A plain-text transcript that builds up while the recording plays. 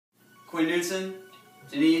Quinn Newton,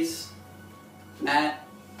 Denise, Matt,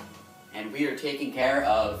 and we are taking care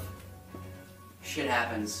of Shit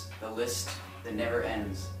Happens, the list that never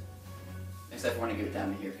ends. Except for when I give it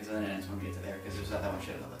down to here, because then it ends when we get to there, because there's not that much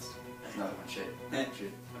shit on the list. That's another one. Shit.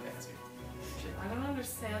 Shit. Okay, that's good. Shit. I don't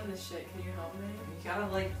understand this shit. Can you help me? You gotta,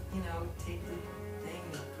 like, you know, take the thing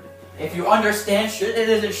and put it. If you understand shit, it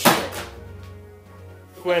isn't shit.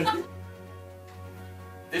 Quinn.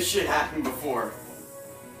 This shit happened before.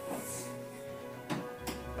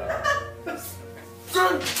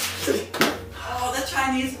 Oh, the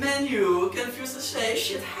Chinese menu. Confused to say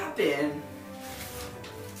shit happened.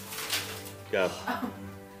 Go.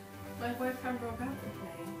 My boyfriend broke up with me.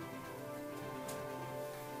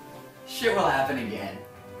 Shit will happen again.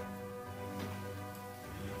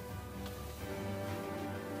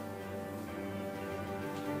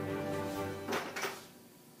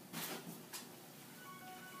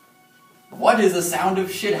 What is the sound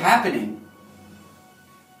of shit happening?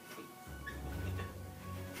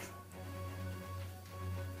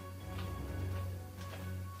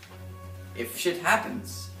 If shit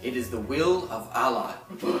happens, it is the will of Allah.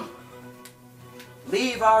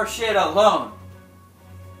 Leave our shit alone.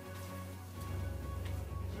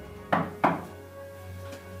 I'd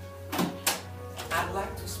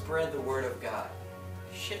like to spread the word of God.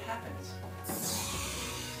 Shit happens.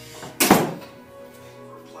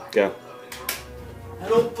 Go. I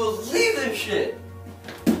don't believe this shit.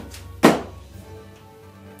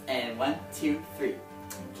 And 1, 2, 3.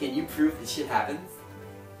 Can you prove this shit happens?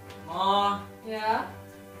 Aw, Yeah?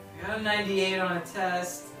 I got a 98 on a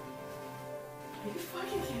test. Are you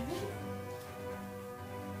fucking kidding me?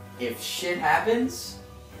 If shit happens,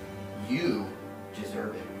 you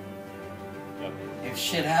deserve it. Yep. If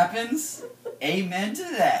shit happens, amen to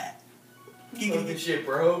that. Fucking shit,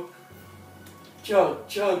 bro. Chug,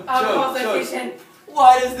 chug, Alcohol chug, chug. sufficient.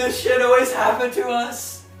 Why does this shit always happen to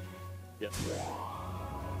us? Yep.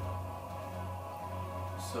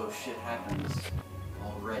 So shit happens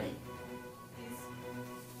already.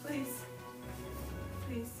 Please.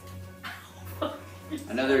 Please. Please.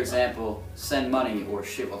 Another example, send money or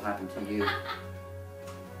shit will happen to you.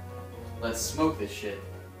 Let's smoke this shit.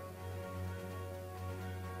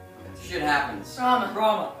 Shit happens. Drama.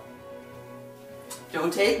 Drama.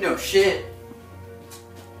 Don't take no shit.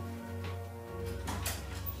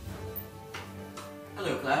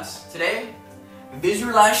 Hello class. Today,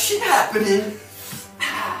 visualize shit happening.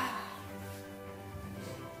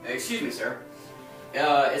 Excuse me, sir.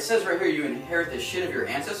 It says right here you inherit the shit of your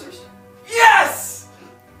ancestors? Yes!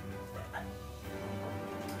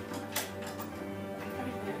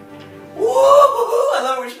 Woo! I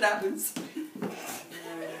love it when shit happens.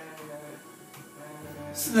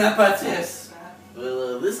 Snap at this.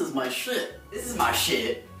 Well, this is my shit. This is my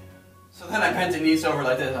shit. So then I bent Denise over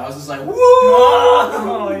like this, and I was just like, woo!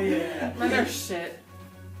 Oh, yeah. Men are shit.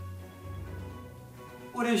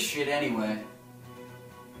 What is shit anyway?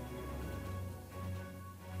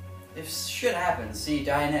 If shit happens, see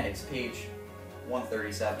Dianetics, page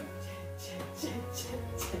 137.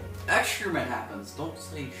 Excrement happens, don't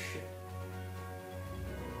say shit.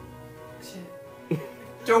 Shit.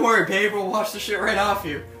 Don't worry, babe, we'll wash the shit right off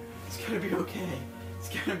you. It's gonna be okay. It's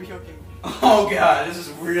gonna be okay. Oh god, this is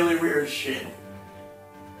really weird shit.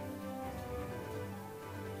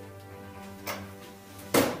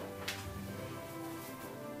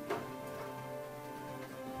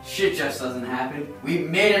 Shit just doesn't happen. We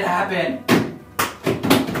made it happen.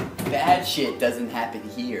 Bad shit doesn't happen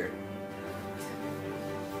here.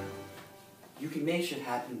 You can make shit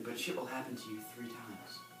happen, but shit will happen to you 3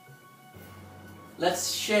 times.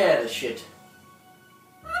 Let's share the shit.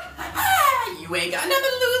 You ain't got nothing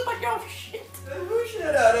to lose but your shit. Who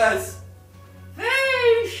shit on us?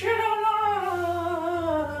 They shit on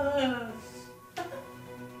us.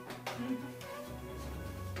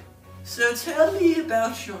 So tell me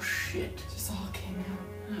about your shit. Just all came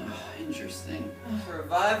out. Interesting.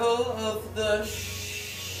 Survival of the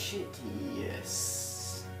shittiest.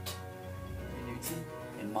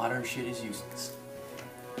 And modern shit is useless.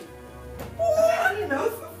 What?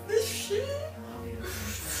 Enough of this shit?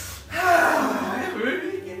 I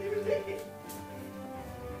really can't even take it.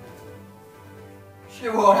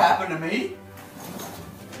 Shit won't happen to me.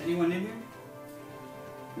 Anyone in here?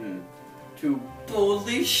 To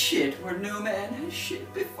boldly shit where no man has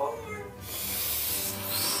shit before.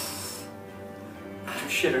 To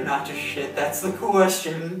shit or not to shit, that's the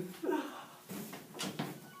question.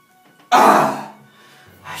 I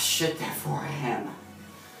shit, therefore I am.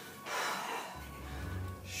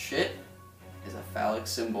 Shit is a phallic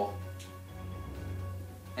symbol.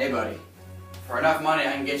 Hey buddy, for enough money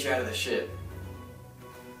I can get you out of the shit.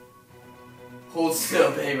 Hold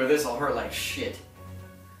still, babe, or this'll hurt like shit.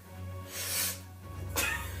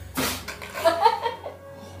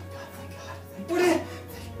 What is?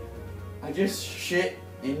 I just shit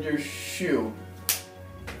in your shoe.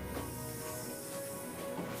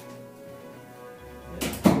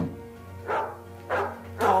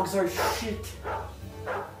 Dogs are shit.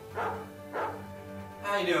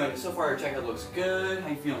 How you doing? So far your checkup looks good. How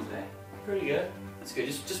you feeling today? Pretty good. That's good.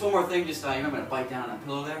 Just one more thing. Just I'm gonna bite down on that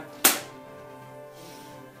pillow there.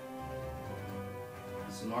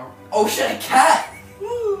 This is normal. Oh shit, a cat!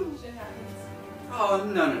 Woo! Shit happens. Oh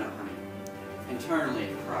no, honey. Internally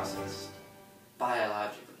processed,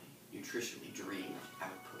 biologically, nutritionally dreamed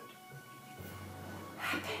output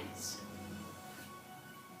happens.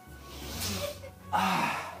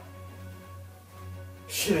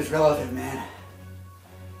 Shit is relative, man.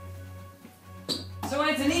 So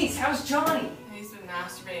Aunt Denise, how's Johnny? He's been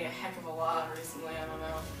masturbating a heck of a lot recently, I don't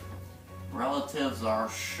know. Relatives are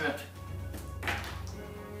shit.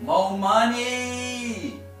 More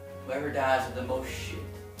money! Whoever dies with the most shit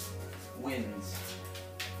wins.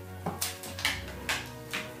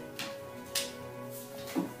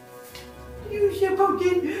 Use your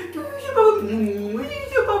pumpkin! Use your pumpkin!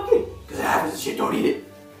 Use your pumpkin! Cause it happens shit, don't eat it!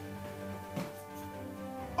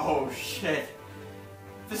 Oh shit.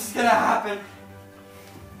 This is gonna happen.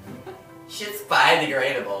 Shit's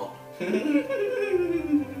biodegradable.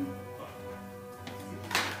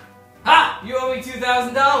 Ha! You owe me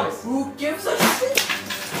 $2,000. Who gives a shit?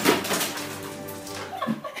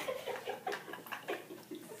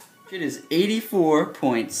 Shit is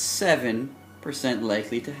 84.7%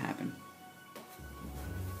 likely to happen.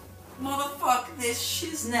 Motherfuck this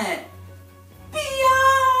shiznit.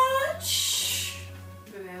 Biatch!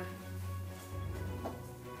 Good man.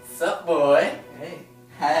 Sup, boy?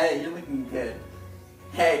 Hey, you're looking good.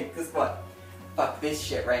 Hey, guess what? Fuck this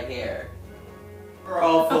shit right here. We're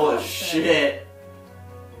all full of shit.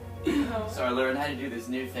 Oh. So I learned how to do this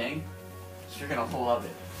new thing. You're gonna love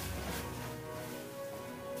it.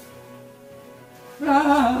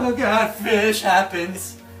 Oh god, fish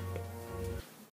happens.